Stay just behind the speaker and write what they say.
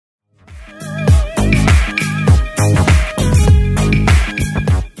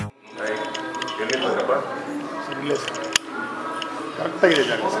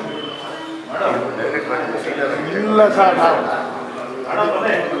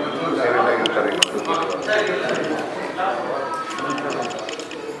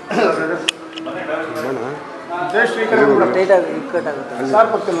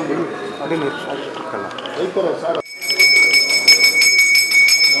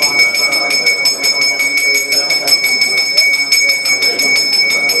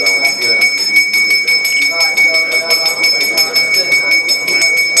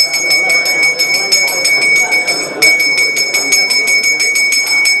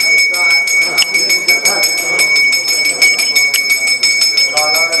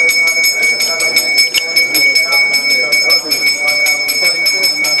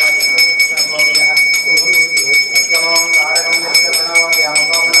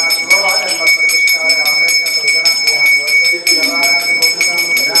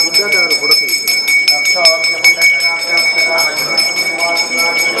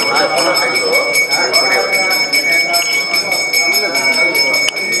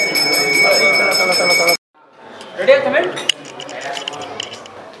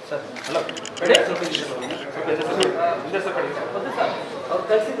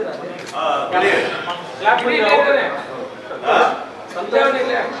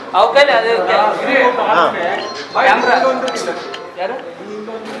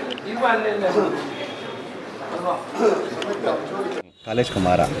College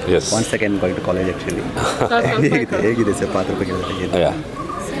Kumar. Yes. Once again going to college actually. ಹೇಗಿದೆ sir ಪಾತ್ರ ಬಗ್ಗೆ?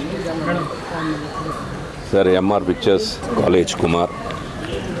 Sir MR Pictures college Kumar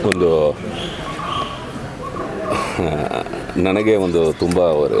ಒಂದು ನನಗೆ ಒಂದು ತುಂಬ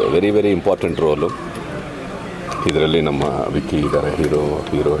ವೆರಿ ಇಂಪಾರ್ಟೆಂಟ್ ರೋಲು. ಇದರಲ್ಲಿ ನಮ್ಮ ವಿಕ್ಕಿ ಇದ್ದಾರೆ,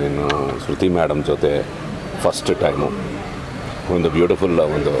 ಹೀರೋಯಿನ್ನು ಶ್ರುತಿ ಮೇಡಮ್ ಜೊತೆ ಫಸ್ಟ್ ಟೈಮು. ಒಂದು ಬ್ಯೂಟಿಫುಲ್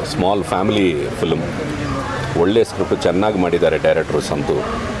ಒಂದು ಸ್ಮಾಲ್ ಫ್ಯಾಮಿಲಿ ಫಿಲ್ಮ್. ಒಳ್ಳೆ ಸ್ಕ್ರಿಪ್ಟ್ ಚೆನ್ನಾಗಿ ಮಾಡಿದ್ದಾರೆ ಡೈರೆಕ್ಟ್ರು ಸಂತು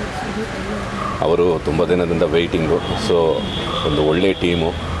ಅವರು. ತುಂಬ ದಿನದಿಂದ ವೆಯ್ಟಿಂಗು. ಸೊ ಒಂದು ಒಳ್ಳೆ ಟೀಮು,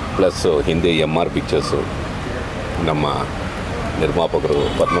 ಪ್ಲಸ್ ಹಿಂದೆ MR Pictures ನಮ್ಮ ನಿರ್ಮಾಪಕರು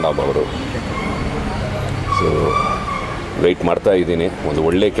ಪದ್ಮನಾಭ ಅವರು. ಸೊ ವೆಯ್ಟ್ ಮಾಡ್ತಾ ಇದ್ದೀನಿ. ಒಂದು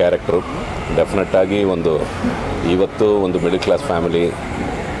ಒಳ್ಳೆ ಕ್ಯಾರೆಕ್ಟ್ರು ಡೆಫಿನೆಟ್ಟಾಗಿ. ಇವತ್ತು ಒಂದು ಮಿಡಲ್ ಕ್ಲಾಸ್ ಫ್ಯಾಮಿಲಿ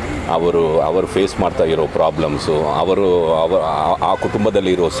ಅವರು ಫೇಸ್ ಮಾಡ್ತಾ ಇರೋ ಪ್ರಾಬ್ಲಮ್ಸು, ಆ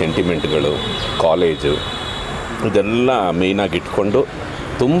ಕುಟುಂಬದಲ್ಲಿರೋ ಸೆಂಟಿಮೆಂಟ್ಗಳು, ಕಾಲೇಜು, ಇದೆಲ್ಲ ಮೇಯ್ನಾಗಿ ಇಟ್ಕೊಂಡು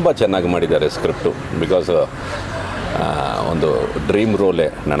ತುಂಬ ಚೆನ್ನಾಗಿ ಮಾಡಿದ್ದಾರೆ ಸ್ಕ್ರಿಪ್ಟು. ಬಿಕಾಸ್ ಒಂದು ಡ್ರೀಮ್ ರೋಲೇ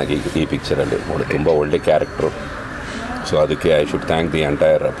ನನಗೆ ಈ ಪಿಕ್ಚರಲ್ಲಿ. ತುಂಬ ಒಳ್ಳೆ ಕ್ಯಾರೆಕ್ಟ್ರು. ಸೊ ಅದಕ್ಕೆ I should thank the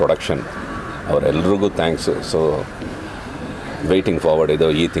entire production, ಅವರೆಲ್ರಿಗೂ thanks. So waiting forward. ಇದು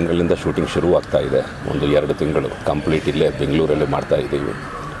ಈ ತಿಂಗಳಿಂದ ಶೂಟಿಂಗ್ ಶುರು ಆಗ್ತಾಯಿದೆ. 1-2 ತಿಂಗಳು ಕಂಪ್ಲೀಟ್ ಇಲ್ಲೇ ಬೆಂಗಳೂರಲ್ಲಿ ಮಾಡ್ತಾಯಿದ್ದೀವಿ.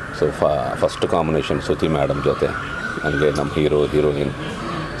 ಸೊ ಫಸ್ಟ್ ಕಾಂಬಿನೇಷನ್ ಶ್ರುತಿ ಮೇಡಮ್ ಜೊತೆ, ನನಗೆ ನಮ್ಮ heroine.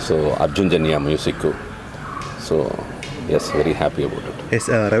 So Arjun Janya music. So S, very happy about it. S,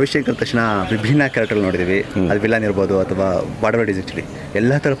 Ravishankar ತಕ್ಷಣ ವಿಭಿನ್ನ ಕ್ಯಾರೆಕ್ಟರ್ ನೋಡಿದ್ದೀವಿ. ಅದು ವಿಲನ್ ಇರ್ಬೋದು ಅಥವಾ ಬಾಡವಾಡ್ ಆ್ಯಕ್ಚುಲಿ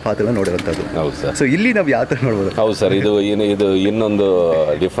ಎಲ್ಲ ಥರ ಪಾತ್ರಗಳು ನೋಡಿರೋಂಥದ್ದು. ಹೌದು ಸರ್. ಸೊ ಇಲ್ಲಿ ನಾವು ಯಾವ ಥರ ನೋಡ್ಬೋದು? ಹೌದು ಸರ್, ಇದು ಇನ್ನೊಂದು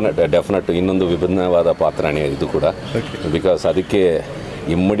ಡೆಫಿನೆಟ್ ಇನ್ನೊಂದು ವಿಭಿನ್ನವಾದ ಪಾತ್ರನೇ ಇದು ಕೂಡ. ಬಿಕಾಸ್ ಅದಕ್ಕೆ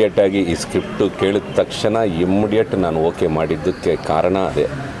ಇಮ್ಮಿಡಿಯೇಟಾಗಿ ಈ ಸ್ಕ್ರಿಪ್ಟು ಕೇಳಿದ ತಕ್ಷಣ ಇಮ್ಮಿಡಿಯೇಟ್ ನಾನು ಓಕೆ ಮಾಡಿದ್ದಕ್ಕೆ ಕಾರಣ ಅದೇ.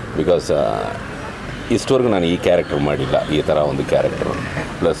 ಬಿಕಾಸ್ ಇಷ್ಟವರೆಗೂ ನಾನು ಈ ಕ್ಯಾರೆಕ್ಟರ್ ಮಾಡಿಲ್ಲ, ಈ ಥರ ಒಂದು ಕ್ಯಾರೆಕ್ಟರು.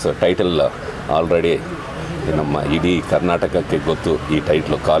 ಪ್ಲಸ್ ಟೈಟಲ್ ಆಲ್ರೆಡಿ ನಮ್ಮ ಇಡೀ ಕರ್ನಾಟಕಕ್ಕೆ ಗೊತ್ತು ಈ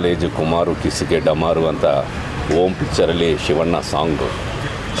ಟೈಟ್ಲು. ಕಾಲೇಜು ಕುಮಾರು ಕಿಸಿಗೆ ಡಮಾರು ಅಂತ ಓಮ್ ಪಿಕ್ಚರಲ್ಲಿ ಶಿವಣ್ಣ ಸಾಂಗು.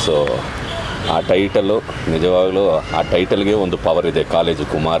 ಸೊ ಆ ಟೈಟಲು ನಿಜವಾಗಲೂ, ಆ ಟೈಟಲ್ಗೆ ಒಂದು ಪವರ್ ಇದೆ, ಕಾಲೇಜು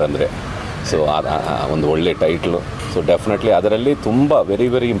ಕುಮಾರ್ ಅಂದರೆ. ಸೊ ಒಂದು ಒಳ್ಳೆ ಟೈಟ್ಲು. ಸೊ ಡೆಫಿನೆಟ್ಲಿ ಅದರಲ್ಲಿ ತುಂಬ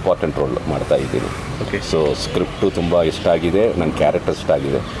ವೆರಿ ಇಂಪಾರ್ಟೆಂಟ್ ರೋಲ್ ಮಾಡ್ತಾಯಿದ್ದೀನಿ. ಸೊ ಸ್ಕ್ರಿಪ್ಟು ತುಂಬ ಇಷ್ಟ ಆಗಿದೆ, ನನ್ನ ಕ್ಯಾರೆಕ್ಟರ್ ಇಷ್ಟ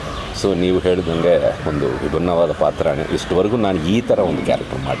ಆಗಿದೆ. ಸೊ ನೀವು ಹೇಳಿದಂಗೆ ಒಂದು ವಿಭಿನ್ನವಾದ ಪಾತ್ರನೇ. ಇಷ್ಟವರೆಗೂ ನಾನು ಈ ಥರ ಒಂದು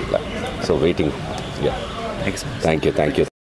ಕ್ಯಾರೆಕ್ಟರ್ ಮಾಡಿಲ್ಲ. So waiting. Thank you.